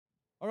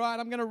All right,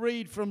 I'm going to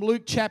read from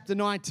Luke chapter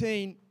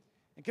 19.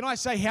 And can I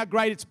say how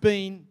great it's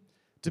been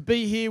to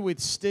be here with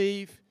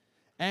Steve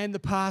and the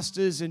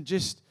pastors and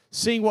just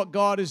seeing what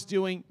God is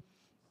doing.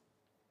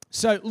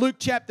 So Luke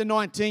chapter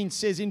 19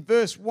 says in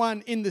verse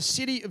 1, in the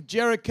city of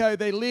Jericho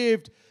there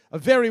lived a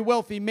very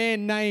wealthy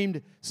man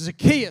named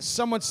Zacchaeus.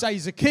 Someone say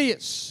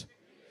Zacchaeus,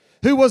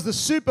 who was the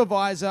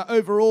supervisor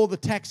over all the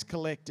tax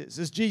collectors.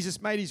 As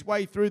Jesus made his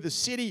way through the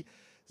city,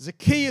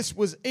 Zacchaeus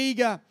was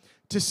eager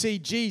to see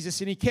Jesus,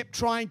 and he kept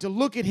trying to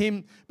look at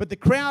him, but the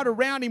crowd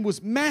around him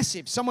was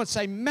massive. Someone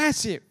say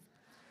massive.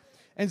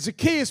 And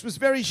Zacchaeus was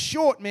very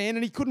short, man,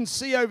 and he couldn't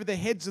see over the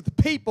heads of the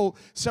people,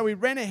 so he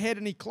ran ahead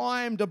and he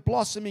climbed a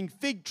blossoming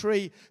fig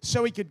tree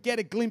so he could get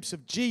a glimpse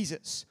of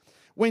Jesus.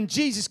 When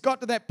Jesus got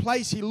to that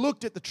place, he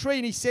looked at the tree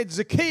and he said,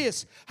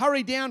 Zacchaeus,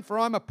 hurry down, for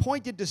I'm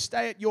appointed to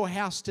stay at your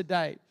house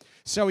today.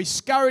 So he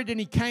scurried and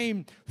he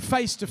came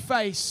face to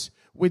face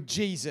with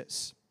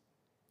Jesus.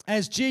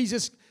 As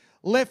Jesus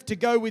left to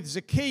go with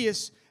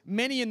Zacchaeus,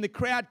 many in the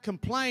crowd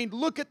complained,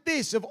 look at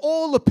this, of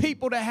all the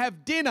people to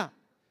have dinner,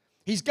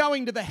 he's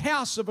going to the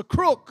house of a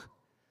crook.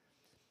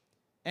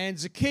 And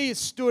Zacchaeus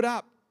stood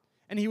up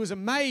and he was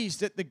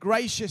amazed at the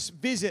gracious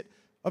visit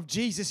of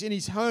Jesus in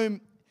his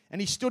home.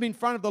 And he stood in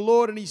front of the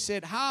Lord and he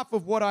said, half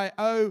of what I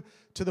owe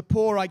to the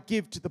poor I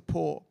give to the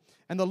poor.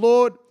 And the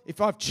Lord, if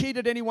I've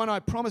cheated anyone,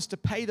 I promise to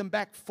pay them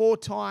back 4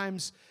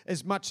 times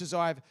as much as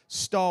I've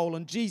stole.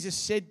 And Jesus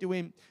said to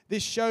him,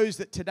 this shows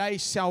that today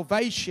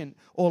salvation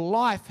or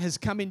life has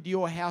come into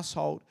your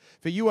household,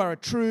 for you are a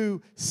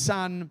true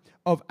son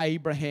of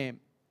Abraham.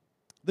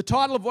 The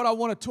title of what I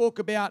want to talk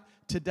about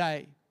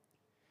today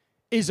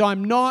is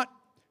I'm not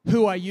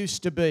who I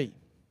used to be.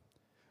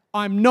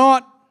 I'm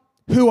not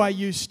who I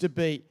used to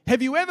be.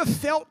 Have you ever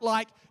felt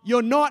like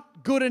you're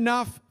not good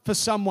enough for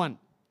someone?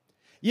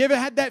 You ever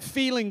had that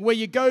feeling where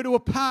you go to a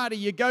party,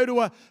 you go to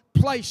a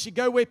place, you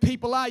go where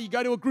people are, you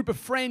go to a group of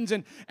friends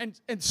and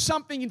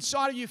something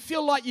inside of you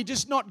feel like you're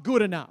just not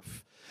good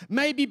enough?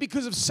 Maybe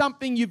because of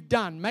something you've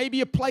done,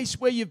 maybe a place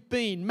where you've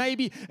been,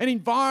 maybe an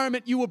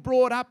environment you were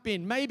brought up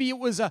in, maybe it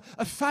was a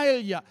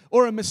failure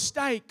or a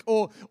mistake,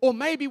 or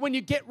maybe when you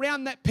get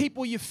around that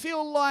people you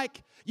feel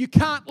like you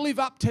can't live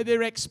up to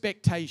their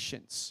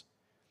expectations.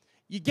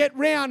 You get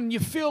round and you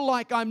feel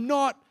like I'm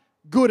not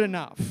good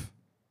enough.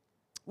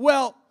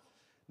 Well,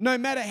 no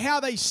matter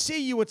how they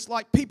see you, it's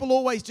like people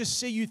always just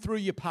see you through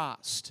your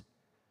past.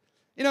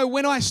 You know,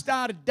 when I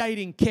started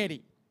dating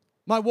Ketty,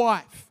 my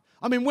wife,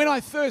 when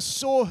I first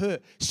saw her,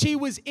 she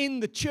was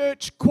in the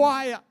church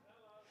choir.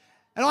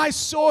 And I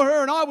saw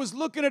her and I was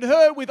looking at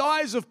her with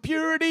eyes of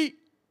purity.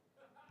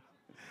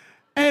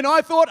 And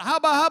I thought,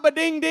 hubba, hubba,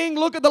 ding, ding,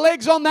 look at the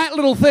legs on that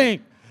little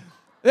thing.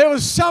 There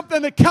was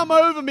something that come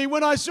over me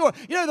when I saw it.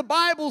 You know, the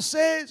Bible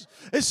says,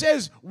 it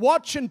says,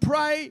 watch and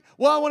pray.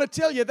 Well, I want to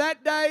tell you,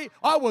 that day,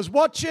 I was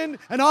watching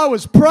and I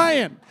was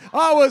praying.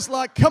 I was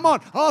like, come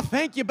on. Oh,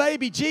 thank you,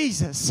 baby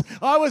Jesus.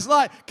 I was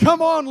like,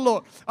 come on,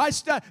 Lord.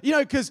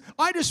 Because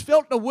I just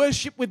felt the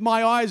worship with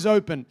my eyes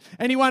open.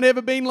 Anyone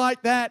ever been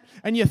like that?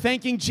 And you're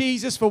thanking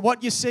Jesus for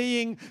what you're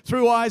seeing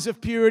through eyes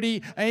of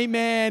purity.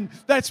 Amen.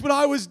 That's what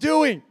I was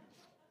doing.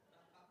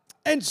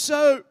 And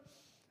so,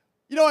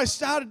 I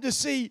started to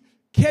see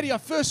Ketty. I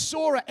first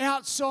saw her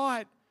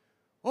outside.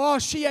 Oh,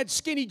 she had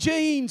skinny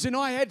jeans and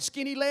I had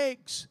skinny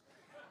legs.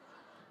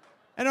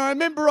 And I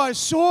remember I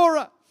saw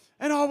her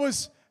and I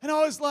was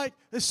like,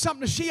 there's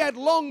something. She had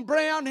long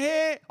brown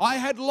hair. I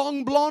had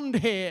long blonde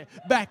hair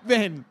back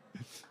then.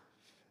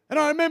 And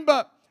I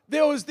remember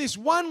there was this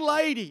one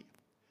lady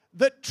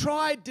that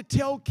tried to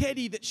tell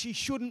Ketty that she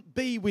shouldn't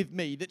be with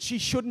me, that she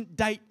shouldn't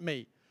date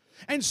me.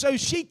 And so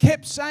she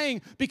kept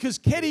saying, because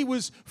Ketty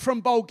was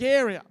from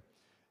Bulgaria,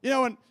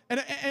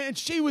 and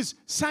she was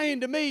saying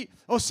to me,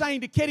 or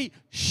saying to Ketty,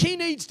 she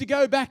needs to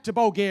go back to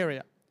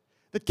Bulgaria.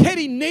 That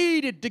Ketty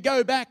needed to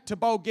go back to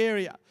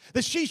Bulgaria.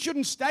 That she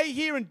shouldn't stay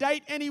here and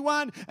date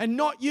anyone and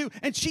not you.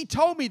 And she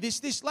told me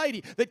this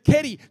lady, that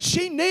Ketty,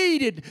 she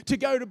needed to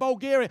go to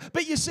Bulgaria.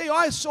 But you see,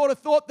 I sort of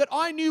thought that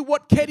I knew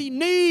what Ketty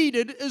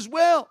needed as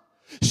well.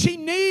 She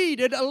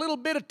needed a little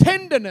bit of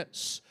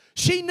tenderness.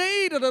 She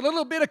needed a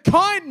little bit of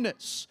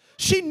kindness.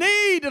 She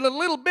needed a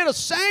little bit of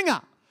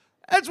Sanga.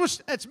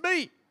 That's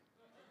me.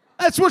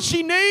 That's what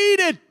she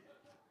needed.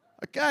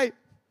 Okay.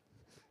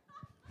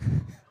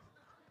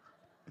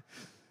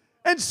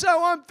 And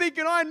so I'm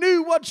thinking I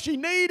knew what she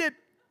needed.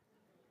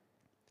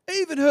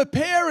 Even her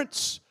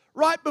parents,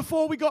 right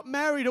before we got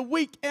married, a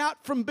week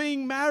out from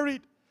being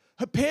married,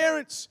 her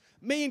parents,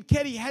 me and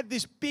Ketty had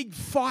this big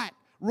fight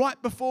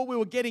right before we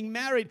were getting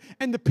married.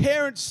 And the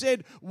parents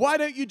said, why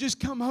don't you just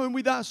come home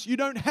with us? You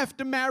don't have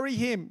to marry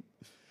him.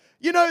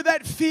 You know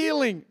that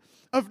feeling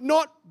of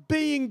not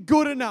being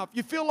good enough.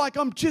 You feel like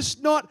I'm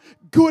just not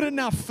good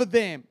enough for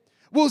them.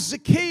 Well,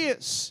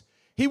 Zacchaeus,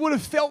 he would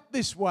have felt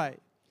this way.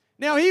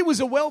 Now, he was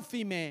a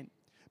wealthy man,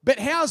 but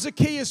how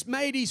Zacchaeus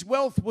made his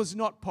wealth was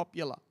not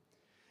popular.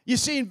 You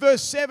see, in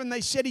verse 7, they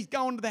said he's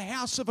going to the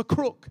house of a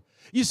crook.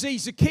 You see,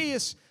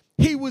 Zacchaeus,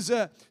 he was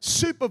a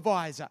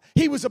supervisor.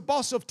 He was a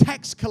boss of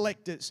tax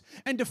collectors.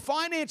 And to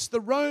finance the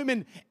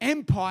Roman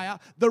Empire,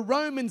 the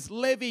Romans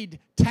levied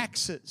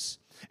taxes.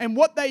 And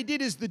what they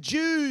did is the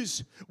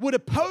Jews would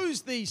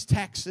oppose these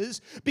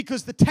taxes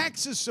because the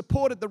taxes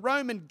supported the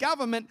Roman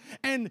government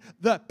and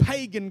the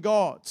pagan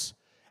gods.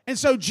 And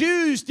so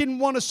Jews didn't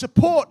want to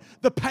support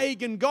the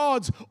pagan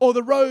gods or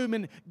the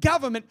Roman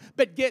government,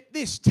 but get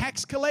this,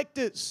 tax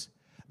collectors.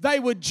 They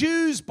were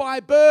Jews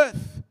by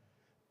birth,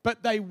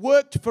 but they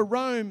worked for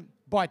Rome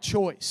by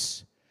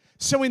choice.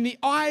 So in the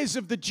eyes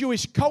of the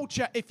Jewish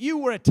culture, if you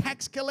were a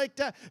tax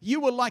collector,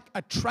 you were like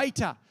a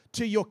traitor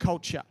to your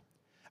culture,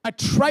 a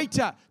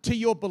traitor to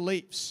your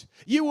beliefs.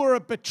 You were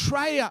a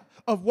betrayer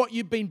of what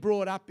you've been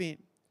brought up in.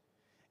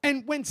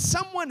 And when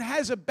someone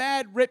has a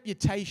bad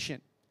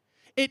reputation,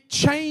 it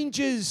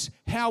changes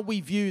how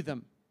we view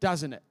them,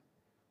 doesn't it?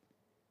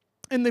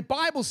 And the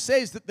Bible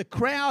says that the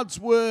crowds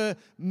were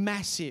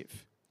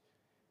massive.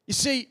 You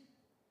see,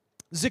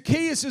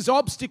 Zacchaeus'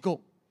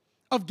 obstacle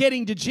of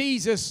getting to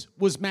Jesus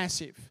was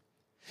massive.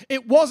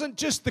 It wasn't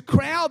just the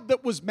crowd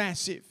that was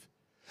massive,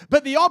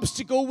 but the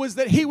obstacle was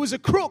that he was a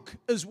crook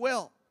as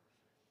well.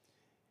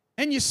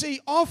 And you see,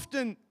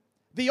 often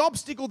the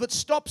obstacle that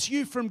stops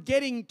you from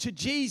getting to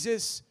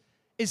Jesus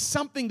is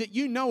something that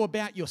you know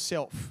about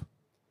yourself.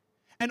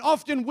 And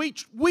often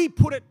we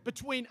put it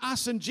between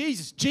us and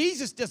Jesus.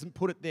 Jesus doesn't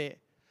put it there,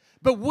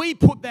 but we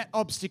put that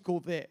obstacle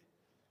there.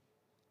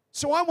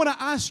 So I want to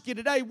ask you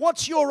today,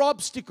 what's your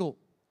obstacle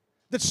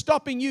that's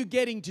stopping you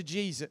getting to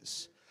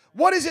Jesus?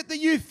 What is it that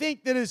you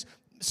think that is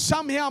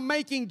somehow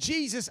making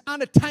Jesus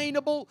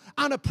unattainable,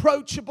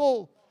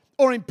 unapproachable,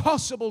 or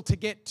impossible to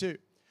get to?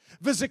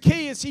 For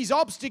Zacchaeus, his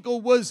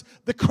obstacle was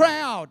the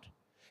crowd.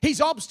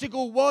 His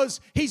obstacle was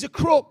he's a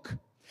crook.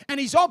 And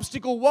his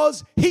obstacle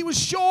was he was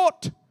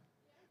short.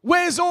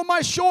 Where's all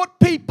my short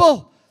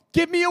people?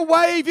 Give me a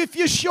wave if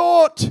you're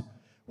short.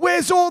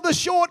 Where's all the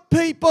short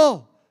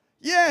people?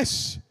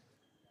 Yes.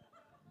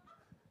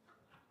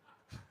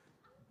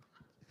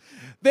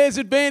 There's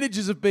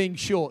advantages of being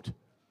short.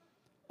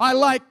 I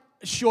like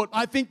short.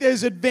 I think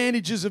there's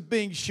advantages of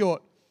being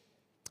short.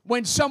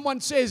 When someone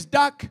says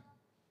duck,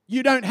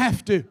 you don't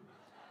have to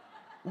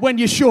when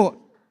you're short.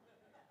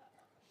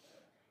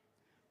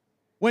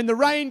 When the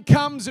rain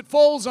comes, it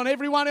falls on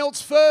everyone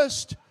else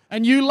first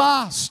and you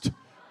last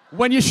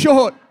when you're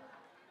short.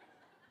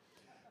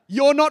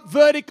 You're not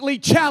vertically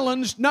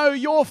challenged. No,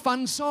 you're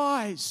fun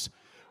size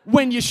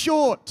when you're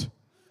short.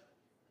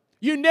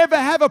 You never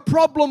have a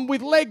problem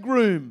with leg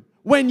room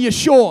when you're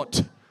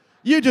short.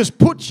 You just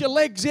put your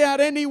legs out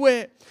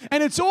anywhere.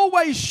 And it's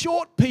always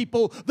short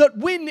people that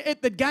win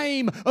at the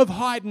game of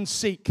hide and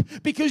seek,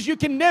 because you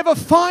can never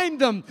find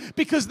them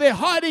because they're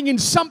hiding in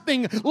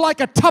something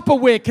like a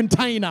Tupperware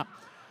container.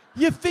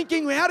 You're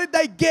thinking, how did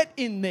they get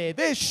in there?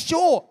 They're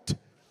short.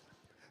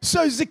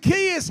 So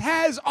Zacchaeus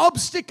has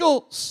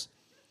obstacles.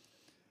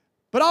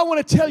 But I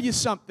want to tell you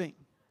something.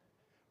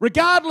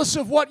 Regardless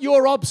of what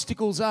your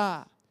obstacles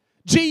are,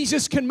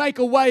 Jesus can make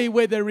a way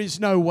where there is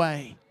no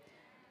way.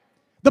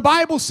 The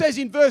Bible says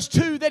in verse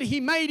 2 that he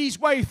made his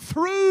way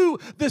through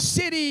the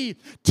city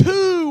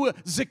to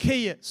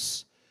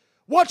Zacchaeus.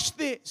 Watch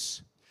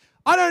this.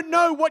 I don't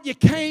know what you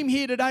came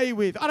here today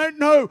with. I don't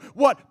know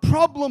what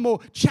problem or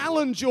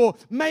challenge or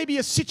maybe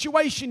a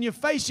situation you're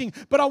facing,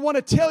 but I want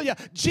to tell you,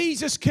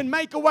 Jesus can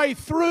make a way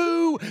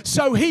through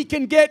so he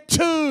can get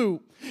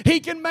to. He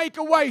can make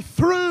a way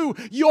through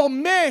your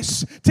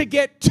mess to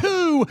get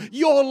to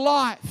your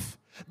life.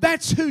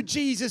 That's who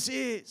Jesus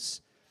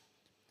is.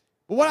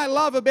 But what I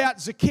love about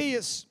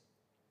Zacchaeus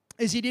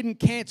is he didn't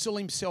cancel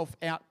himself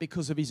out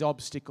because of his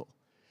obstacle.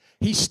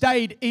 He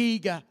stayed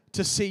eager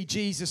to see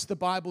Jesus, the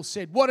Bible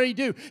said. What did he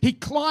do? He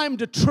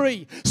climbed a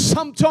tree.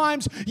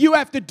 Sometimes you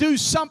have to do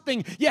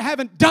something you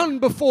haven't done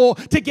before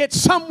to get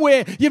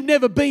somewhere you've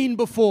never been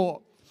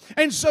before.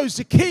 And so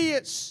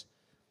Zacchaeus,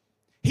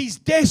 he's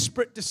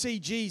desperate to see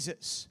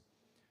Jesus.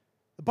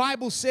 The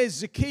Bible says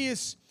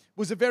Zacchaeus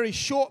was a very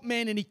short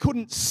man and he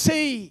couldn't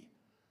see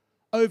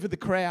over the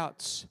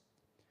crowds.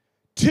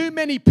 Too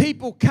many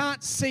people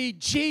can't see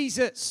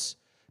Jesus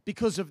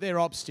because of their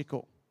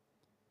obstacle.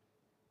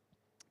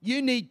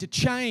 You need to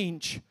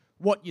change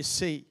what you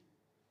see.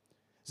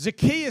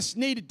 Zacchaeus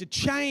needed to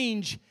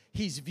change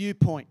his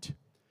viewpoint.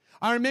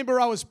 I remember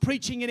I was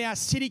preaching in our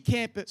city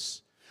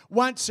campus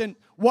once, and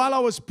while I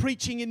was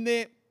preaching in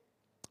there,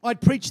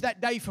 I'd preached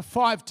that day for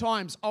 5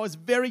 times. I was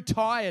very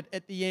tired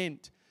at the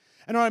end.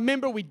 And I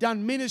remember we'd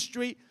done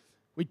ministry,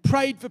 we'd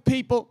prayed for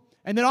people,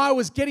 and then I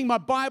was getting my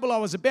Bible. I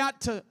was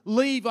about to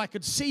leave. I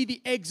could see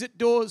the exit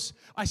doors.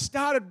 I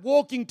started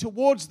walking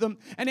towards them,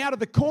 and out of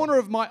the corner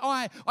of my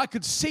eye, I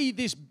could see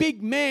this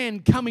big man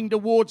coming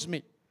towards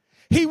me.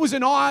 He was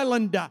an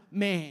islander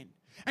man,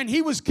 and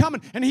he was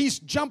coming, and he's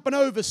jumping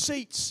over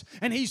seats,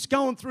 and he's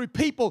going through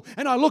people,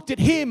 and I looked at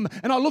him,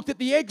 and I looked at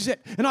the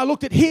exit, and I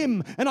looked at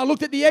him, and I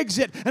looked at the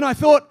exit, and I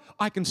thought,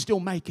 I can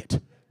still make it.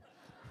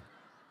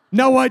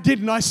 No, I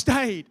didn't. I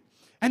stayed.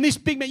 And this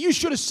big man, you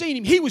should have seen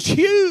him. He was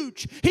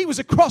huge. He was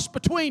a cross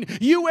between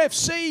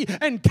UFC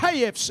and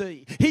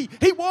KFC.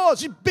 He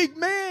was a big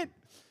man.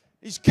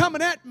 He's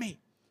coming at me.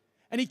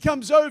 And he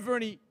comes over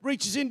and he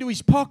reaches into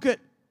his pocket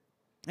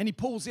and he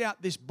pulls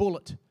out this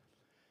bullet.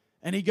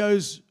 And he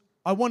goes,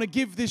 I want to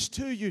give this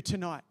to you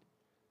tonight.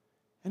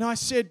 And I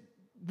said,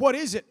 what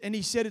is it? And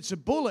he said, it's a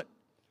bullet.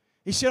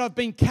 He said, I've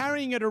been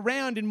carrying it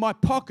around in my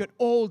pocket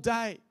all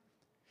day.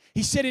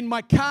 He said, in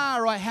my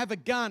car I have a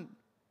gun.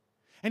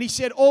 And he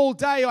said, all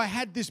day I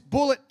had this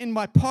bullet in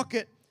my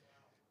pocket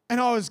and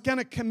I was going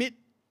to commit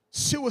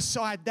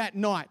suicide that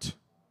night.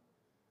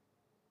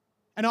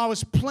 And I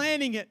was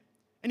planning it.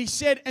 And he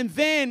said, and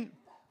then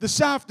this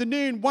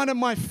afternoon, one of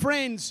my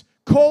friends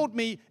called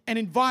me and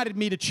invited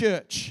me to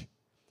church.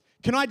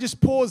 Can I just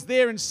pause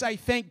there and say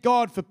thank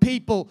God for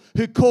people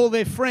who call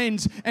their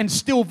friends and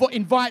still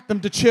invite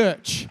them to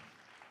church?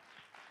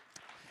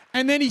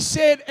 And then he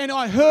said, and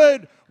I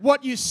heard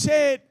what you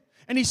said.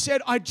 And he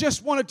said, I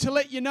just wanted to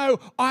let you know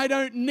I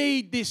don't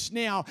need this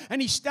now.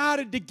 And he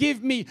started to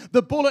give me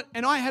the bullet,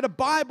 and I had a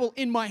Bible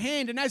in my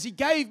hand. And as he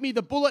gave me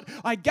the bullet,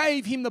 I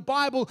gave him the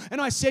Bible,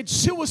 and I said,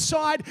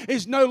 suicide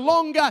is no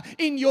longer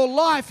in your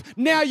life.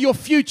 Now your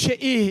future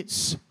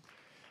is.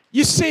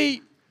 You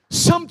see,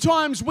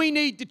 sometimes we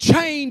need to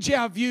change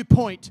our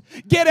viewpoint.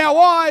 Get our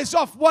eyes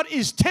off what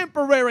is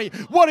temporary,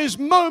 what is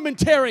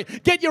momentary.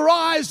 Get your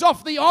eyes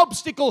off the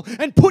obstacle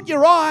and put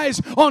your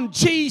eyes on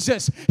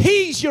Jesus.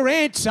 He's your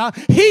answer.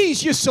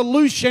 He's your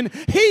solution.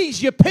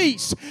 He's your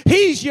peace.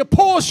 He's your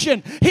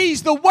portion.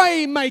 He's the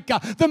way maker,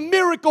 the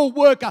miracle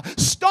worker.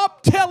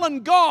 Stop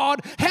telling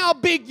God how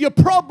big your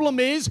problem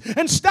is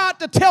and start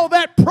to tell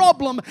that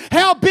problem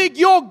how big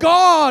your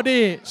God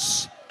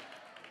is.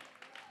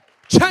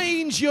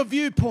 Change your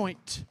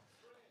viewpoint.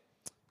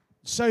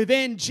 So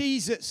then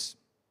Jesus,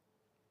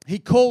 he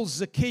calls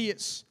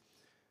Zacchaeus.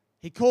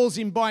 He calls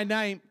him by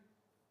name.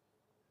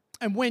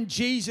 And when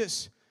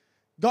Jesus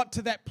got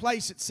to that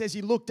place, it says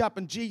he looked up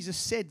and Jesus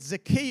said,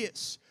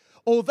 Zacchaeus.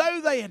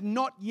 Although they had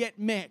not yet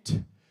met,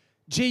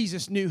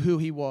 Jesus knew who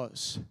he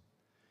was.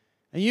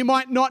 And you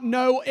might not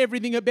know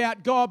everything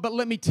about God, but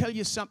let me tell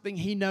you something.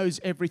 He knows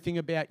everything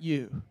about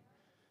you.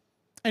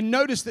 And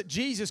notice that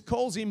Jesus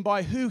calls him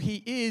by who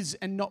he is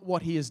and not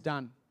what he has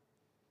done.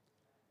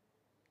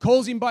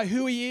 Calls him by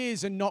who he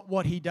is and not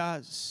what he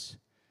does.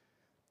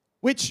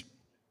 Which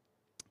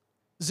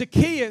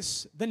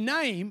Zacchaeus, the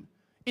name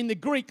in the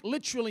Greek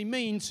literally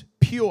means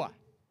pure.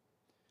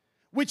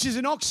 Which is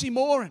an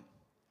oxymoron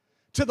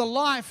to the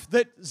life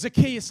that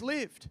Zacchaeus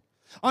lived.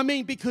 I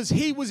mean, because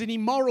he was an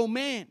immoral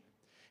man.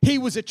 He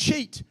was a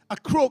cheat, a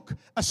crook,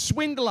 a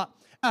swindler,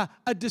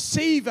 a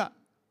deceiver.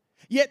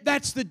 Yet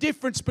that's the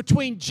difference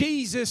between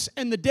Jesus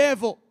and the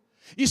devil.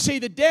 You see,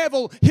 the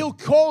devil, he'll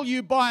call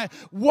you by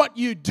what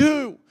you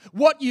do,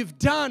 what you've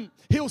done.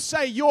 He'll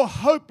say, you're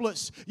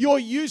hopeless, you're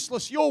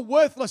useless, you're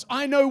worthless.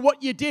 I know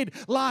what you did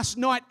last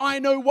night. I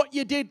know what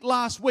you did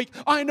last week.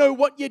 I know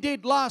what you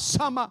did last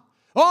summer.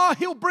 Oh,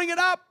 he'll bring it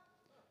up.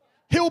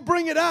 He'll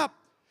bring it up.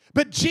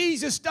 But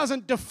Jesus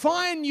doesn't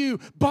define you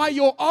by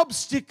your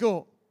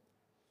obstacle.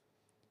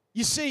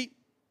 You see,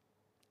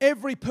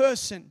 every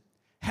person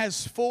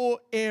has 4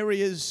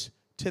 areas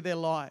to their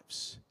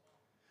lives.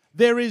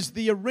 There is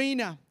the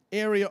arena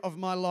area of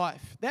my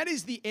life. That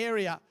is the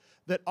area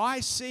that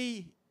I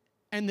see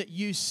and that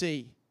you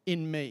see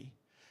in me.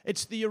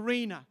 It's the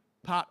arena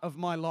part of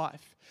my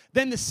life.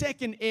 Then the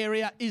second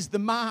area is the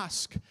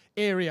mask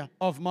area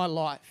of my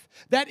life.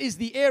 That is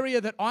the area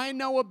that I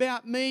know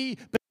about me,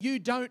 but you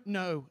don't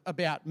know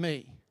about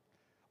me.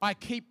 I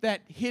keep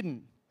that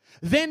hidden.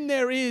 Then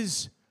there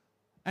is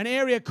an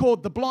area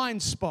called the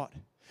blind spot.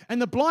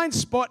 And the blind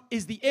spot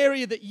is the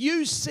area that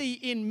you see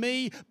in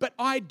me, but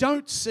I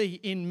don't see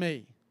in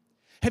me.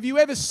 Have you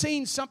ever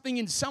seen something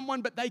in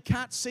someone, but they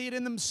can't see it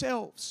in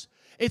themselves?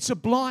 It's a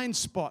blind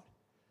spot.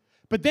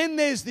 But then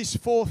there's this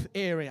 4th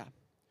area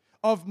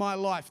of my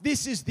life.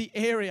 This is the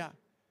area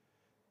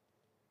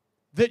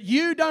that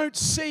you don't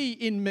see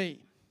in me,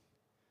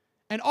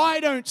 and I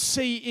don't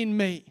see in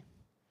me,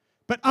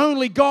 but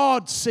only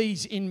God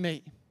sees in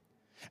me.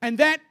 And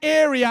that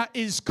area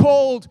is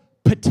called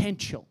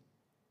potential.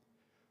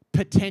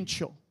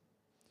 Potential.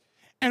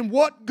 And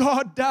what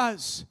God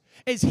does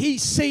is he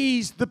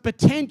sees the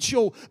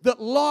potential that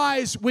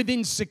lies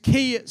within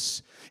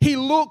Zacchaeus. He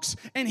looks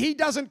and he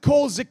doesn't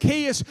call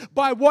Zacchaeus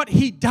by what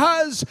he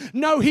does.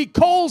 No, he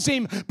calls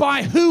him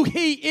by who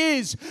he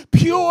is.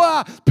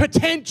 Pure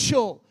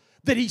potential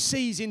that he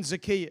sees in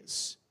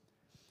Zacchaeus.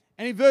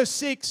 And in verse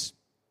 6,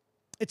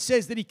 it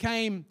says that he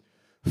came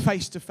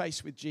face to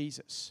face with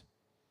Jesus.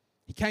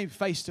 He came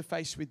face to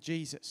face with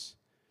Jesus.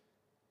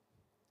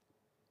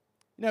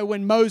 You know,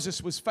 when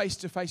Moses was face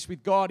to face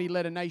with God, he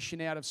led a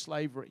nation out of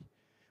slavery.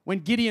 When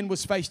Gideon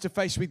was face to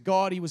face with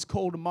God, he was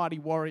called a mighty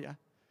warrior.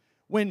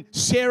 When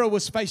Sarah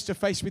was face to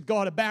face with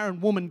God, a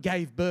barren woman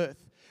gave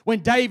birth.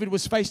 When David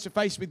was face to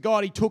face with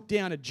God, he took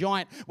down a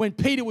giant. When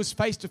Peter was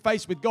face to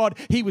face with God,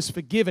 he was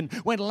forgiven.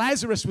 When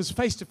Lazarus was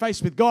face to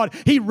face with God,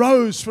 he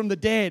rose from the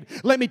dead.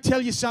 Let me tell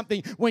you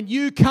something. When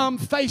you come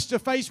face to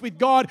face with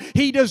God,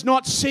 he does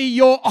not see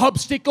your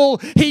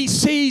obstacle. He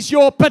sees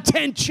your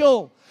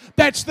potential.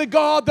 That's the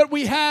God that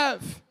we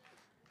have.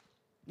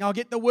 Now I'll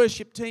get the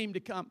worship team to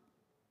come.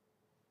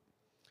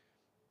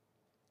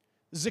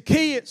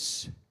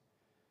 Zacchaeus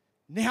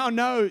now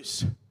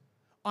knows,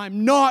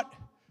 I'm not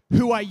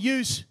who I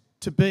used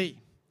to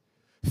be.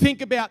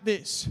 Think about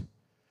this.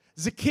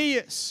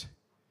 Zacchaeus,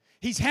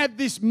 he's had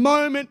this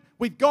moment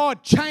with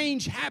God.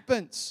 Change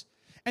happens.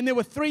 And there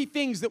were three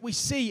things that we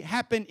see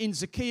happen in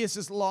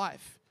Zacchaeus'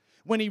 life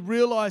when he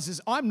realizes,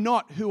 I'm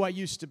not who I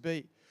used to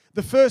be.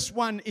 The first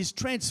one is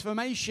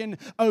transformation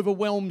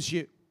overwhelms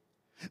you.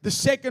 The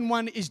second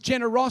one is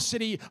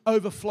generosity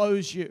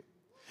overflows you.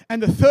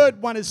 And the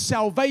third one is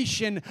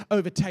salvation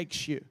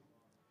overtakes you.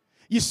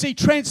 You see,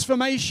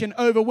 transformation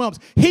overwhelms.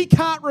 He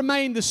can't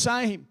remain the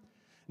same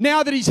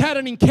now that he's had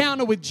an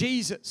encounter with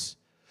Jesus.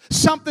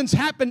 Something's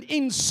happened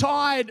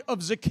inside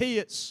of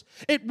Zacchaeus.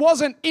 It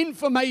wasn't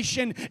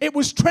information, it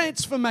was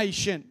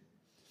transformation.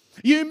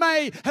 You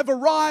may have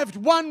arrived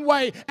one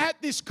way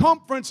at this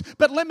conference,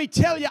 but let me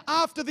tell you,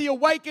 after the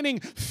awakening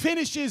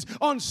finishes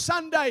on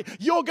Sunday,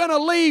 you're going to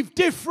leave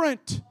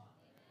different.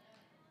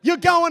 You're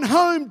going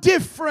home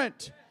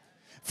different.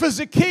 For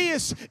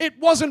Zacchaeus, it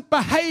wasn't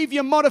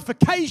behavior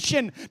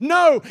modification.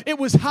 No, it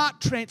was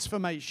heart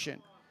transformation.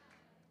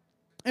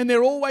 And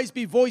there'll always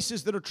be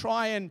voices that'll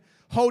try and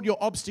hold your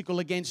obstacle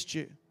against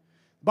you.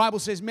 The Bible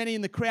says many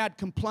in the crowd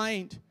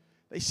complained.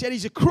 They said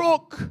he's a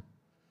crook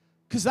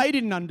because they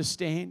didn't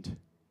understand.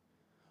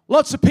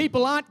 Lots of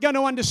people aren't going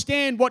to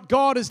understand what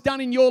God has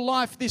done in your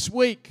life this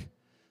week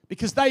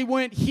because they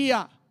weren't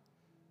here.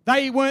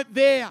 They weren't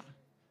there.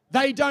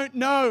 They don't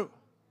know.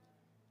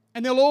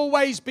 And there'll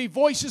always be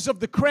voices of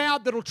the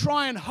crowd that'll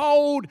try and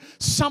hold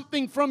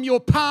something from your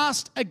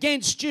past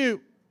against you.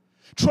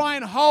 Try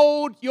and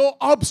hold your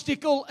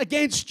obstacle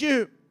against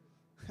you.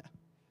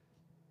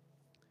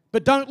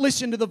 But don't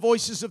listen to the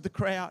voices of the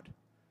crowd.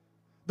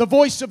 The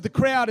voice of the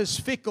crowd is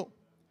fickle.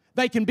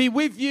 They can be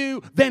with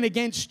you, then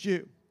against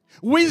you.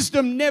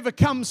 Wisdom never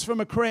comes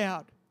from a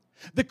crowd.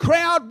 The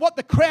crowd, what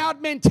the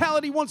crowd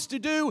mentality wants to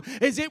do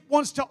is it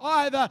wants to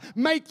either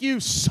make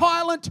you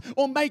silent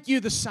or make you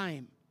the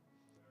same.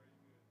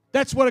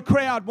 That's what a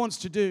crowd wants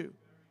to do.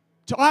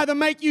 To either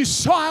make you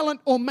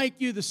silent or make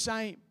you the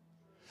same.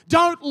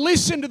 Don't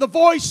listen to the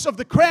voice of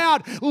the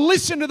crowd.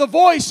 Listen to the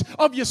voice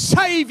of your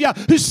Savior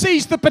who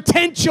sees the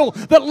potential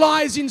that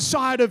lies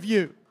inside of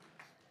you.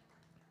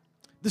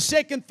 The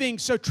second thing,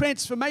 so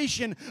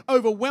transformation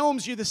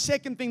overwhelms you. The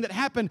second thing that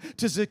happened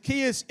to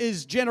Zacchaeus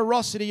is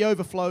generosity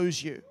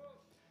overflows you.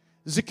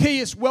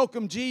 Zacchaeus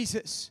welcomed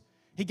Jesus.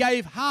 He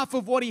gave half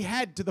of what he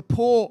had to the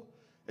poor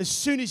as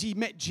soon as he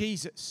met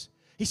Jesus.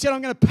 He said,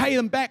 I'm going to pay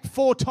them back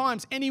 4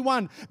 times,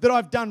 anyone that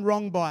I've done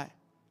wrong by.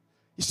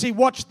 You see,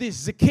 watch this.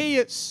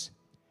 Zacchaeus,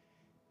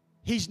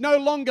 he's no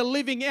longer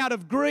living out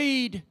of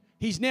greed.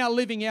 He's now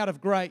living out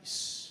of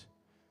grace.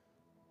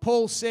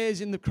 Paul says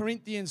in the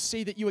Corinthians,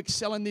 see that you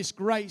excel in this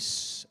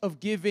grace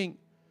of giving.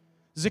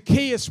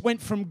 Zacchaeus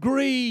went from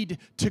greed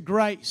to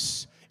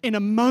grace in a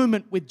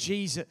moment with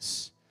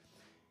Jesus.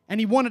 And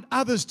he wanted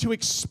others to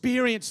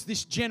experience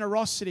this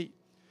generosity.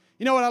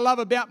 You know what I love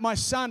about my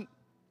son?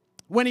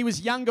 When he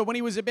was younger, when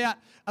he was about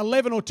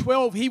 11 or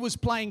 12, he was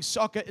playing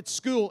soccer at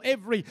school.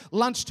 Every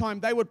lunchtime,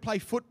 they would play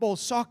football,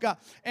 soccer.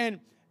 And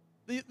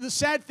the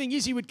sad thing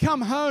is he would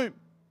come home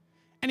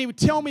and he would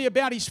tell me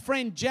about his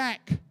friend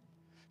Jack.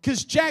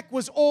 Because Jack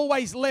was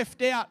always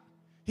left out.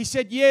 He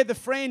said, yeah, the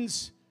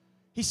friends.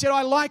 He said,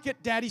 I like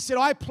it, Dad. He said,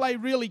 I play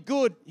really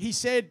good. He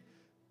said,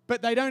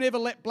 but they don't ever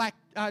let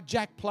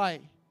Jack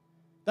play.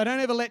 They don't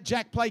ever let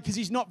Jack play because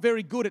he's not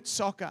very good at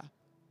soccer.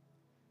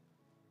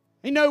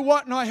 You know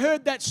what? And I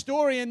heard that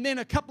story, and then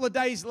a couple of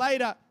days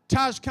later,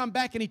 Taj come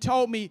back and he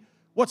told me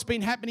what's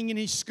been happening in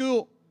his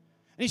school.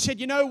 And he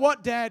said, you know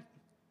what, Dad?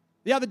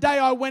 The other day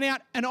I went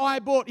out and I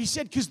bought, he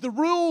said, because the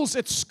rules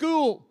at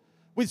school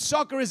with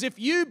soccer is if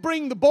you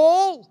bring the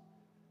ball,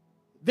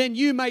 then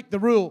you make the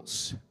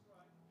rules.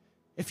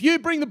 If you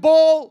bring the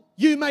ball,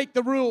 you make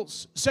the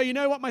rules. So you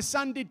know what my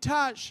son did,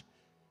 Taj?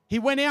 He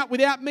went out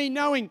without me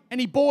knowing and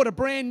he bought a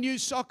brand new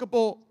soccer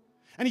ball.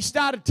 And he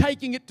started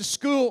taking it to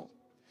school.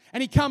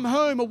 And he come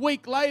home a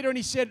week later and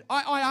he said,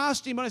 I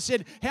asked him and I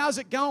said, how's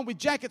it going with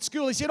Jack at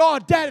school? He said, oh,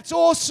 Dad, it's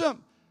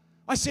awesome.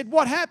 I said,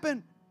 what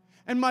happened?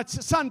 And my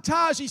son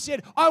Taj, he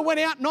said, I went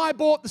out and I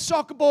bought the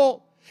soccer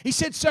ball. He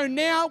said, so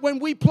now when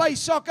we play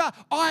soccer,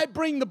 I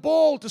bring the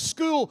ball to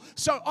school.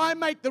 So I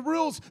make the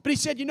rules. But he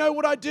said, you know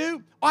what I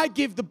do? I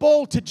give the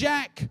ball to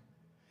Jack.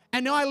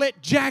 And I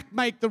let Jack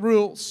make the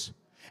rules.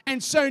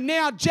 And so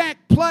now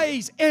Jack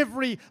plays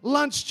every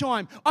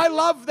lunchtime. I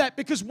love that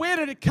because where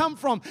did it come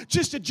from?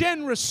 Just a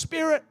generous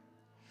spirit.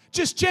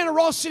 Just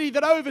generosity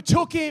that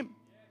overtook him.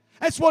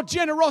 That's what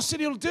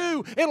generosity will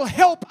do. It'll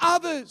help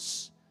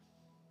others.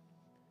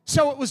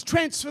 So it was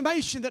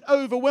transformation that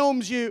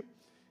overwhelms you.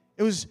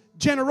 It was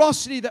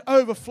generosity that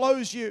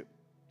overflows you.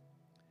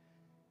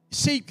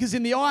 See, because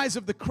in the eyes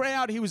of the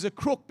crowd, he was a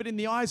crook, but in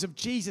the eyes of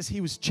Jesus,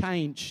 he was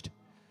changed.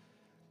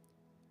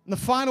 And the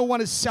final one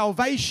is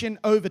salvation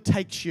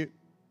overtakes you.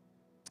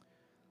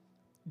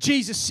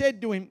 Jesus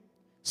said to him,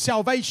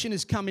 salvation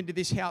has come into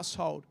this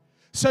household.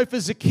 So for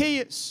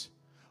Zacchaeus,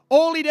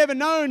 all he'd ever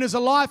known is a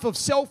life of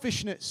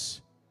selfishness,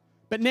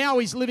 but now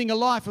he's living a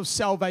life of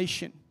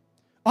salvation.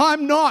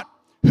 I'm not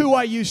who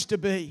I used to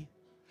be.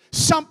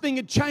 Something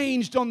had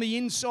changed on the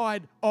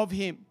inside of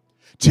him.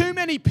 Too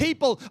many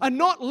people are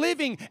not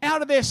living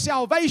out of their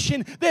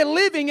salvation. They're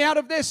living out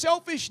of their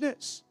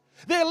selfishness.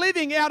 They're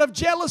living out of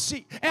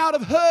jealousy, out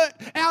of hurt,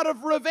 out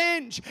of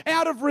revenge,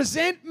 out of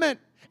resentment,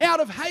 out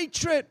of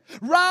hatred,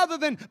 rather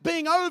than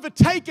being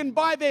overtaken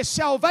by their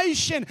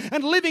salvation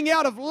and living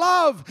out of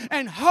love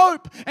and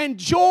hope and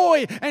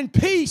joy and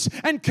peace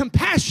and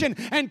compassion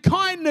and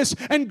kindness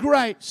and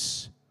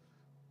grace.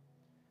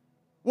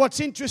 What's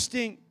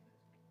interesting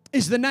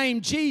is the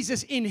name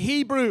Jesus in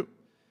Hebrew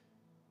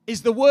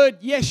is the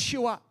word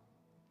Yeshua.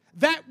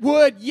 That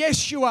word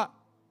Yeshua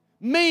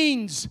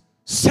means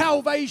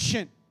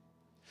salvation.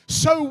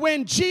 So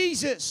when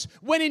Jesus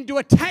went into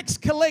a tax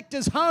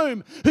collector's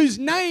home whose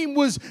name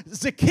was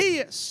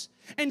Zacchaeus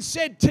and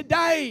said,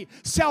 today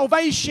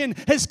salvation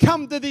has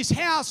come to this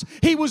house,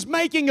 he was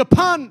making a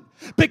pun,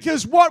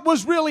 because what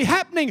was really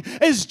happening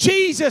is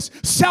Jesus,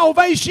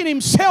 salvation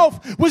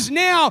himself, was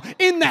now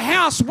in the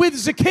house with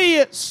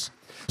Zacchaeus.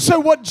 So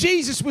what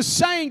Jesus was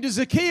saying to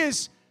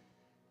Zacchaeus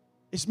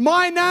is,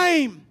 my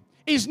name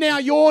is now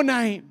your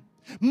name.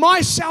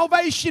 My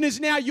salvation is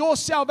now your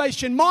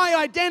salvation. My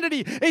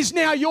identity is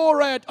now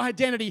your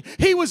identity.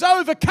 He was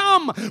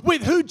overcome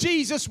with who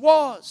Jesus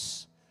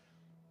was.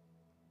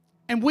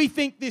 And we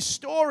think this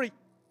story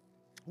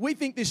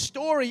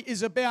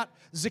is about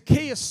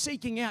Zacchaeus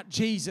seeking out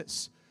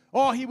Jesus.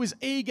 Oh, he was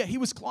eager. He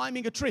was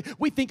climbing a tree.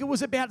 We think it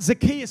was about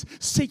Zacchaeus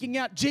seeking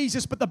out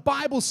Jesus, but the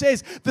Bible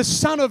says the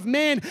Son of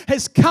Man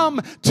has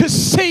come to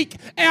seek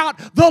out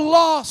the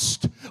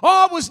lost.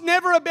 Oh, it was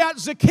never about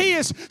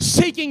Zacchaeus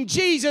seeking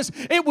Jesus.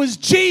 It was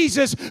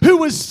Jesus who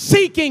was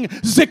seeking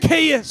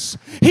Zacchaeus.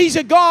 He's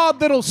a God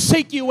that'll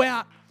seek you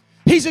out.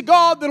 He's a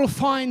God that'll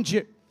find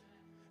you.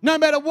 No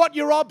matter what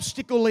your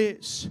obstacle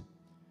is,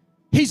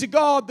 He's a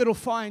God that'll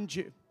find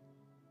you.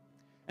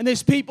 And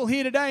there's people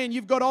here today and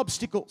you've got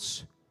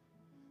obstacles.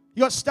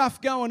 You got stuff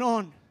going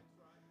on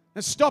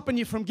that's stopping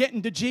you from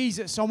getting to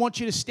Jesus. I want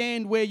you to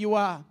stand where you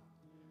are.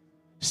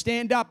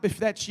 Stand up if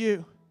that's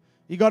you.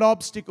 You got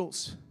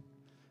obstacles.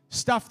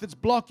 Stuff that's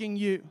blocking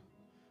you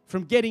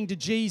from getting to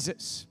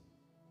Jesus.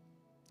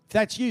 If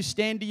that's you,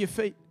 stand to your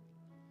feet.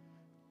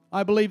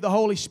 I believe the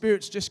Holy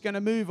Spirit's just going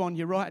to move on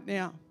you right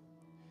now.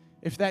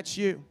 If that's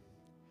you.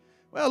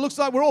 Well, it looks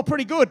like we're all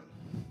pretty good.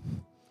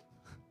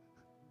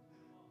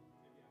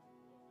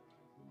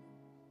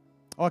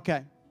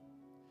 Okay.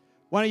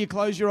 Why don't you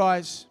close your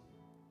eyes?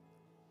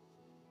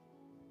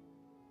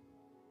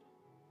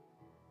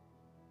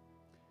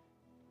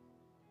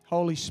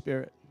 Holy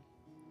Spirit.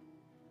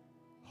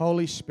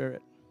 Holy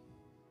Spirit.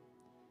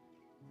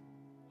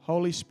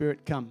 Holy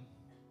Spirit, come.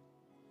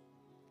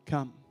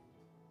 Come.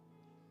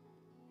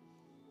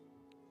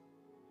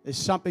 There's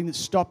something that's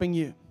stopping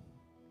you.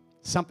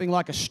 Something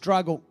like a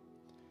struggle.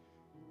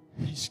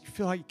 You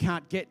feel like you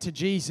can't get to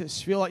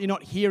Jesus. You feel like you're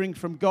not hearing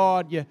from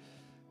God. You're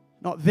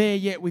not there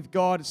yet with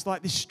God. It's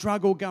like this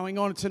struggle going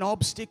on. It's an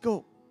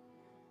obstacle.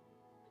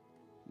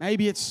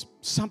 Maybe it's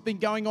something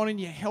going on in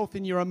your health,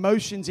 in your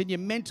emotions, in your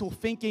mental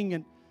thinking,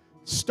 and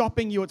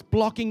stopping you. It's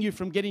blocking you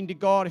from getting to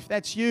God. If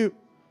that's you,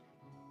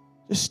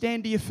 just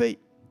stand to your feet.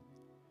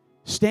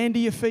 Stand to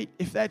your feet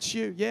if that's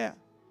you. Yeah.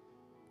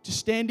 Just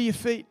stand to your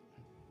feet.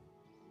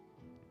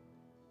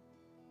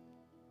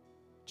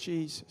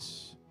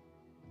 Jesus.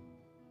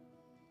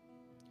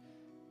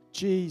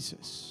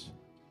 Jesus.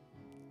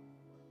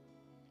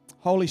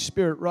 Holy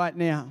Spirit, right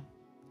now,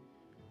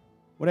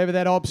 whatever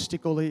that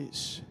obstacle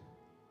is,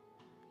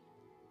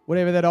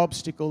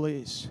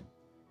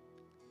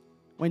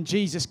 when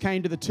Jesus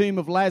came to the tomb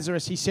of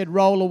Lazarus, he said,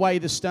 roll away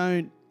the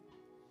stone.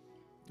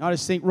 I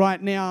just think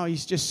right now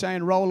he's just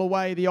saying, roll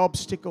away the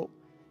obstacle.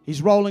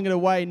 He's rolling it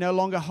away, no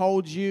longer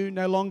holds you,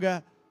 no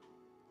longer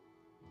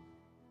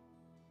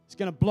it's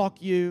going to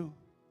block you.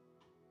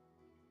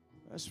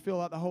 I just feel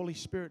like the Holy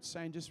Spirit's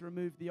saying, just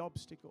remove the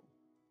obstacle.